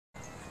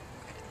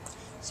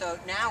So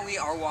now we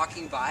are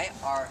walking by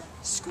our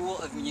School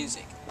of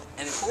Music.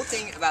 And the cool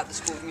thing about the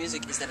School of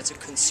Music is that it's a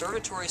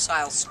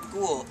conservatory-style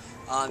school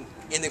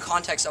in the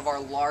context of our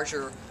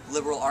larger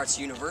liberal arts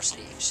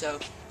university. So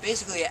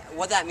basically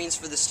what that means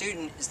for the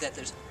student is that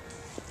there's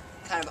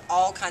kind of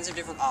all kinds of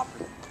different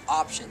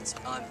options.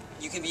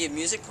 You can be a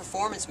music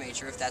performance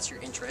major if that's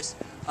your interest.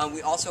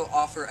 We also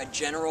offer a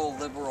general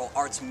liberal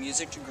arts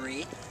music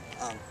degree.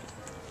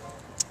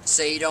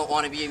 Say you don't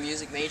want to be a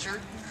music major,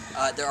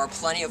 there are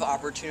plenty of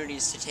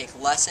opportunities to take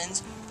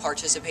lessons,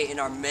 participate in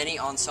our many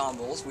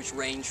ensembles, which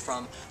range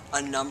from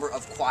a number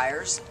of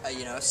choirs,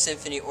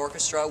 symphony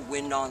orchestra,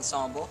 wind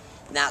ensemble,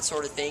 and that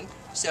sort of thing.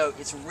 So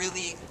it's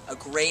really a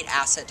great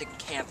asset to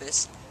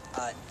campus.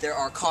 There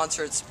are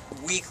concerts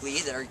weekly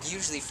that are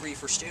usually free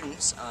for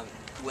students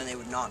when they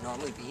would not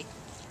normally be.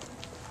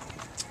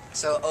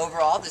 So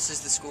overall, this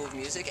is the School of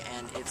Music,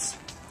 and it's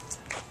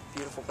a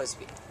beautiful place to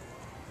be.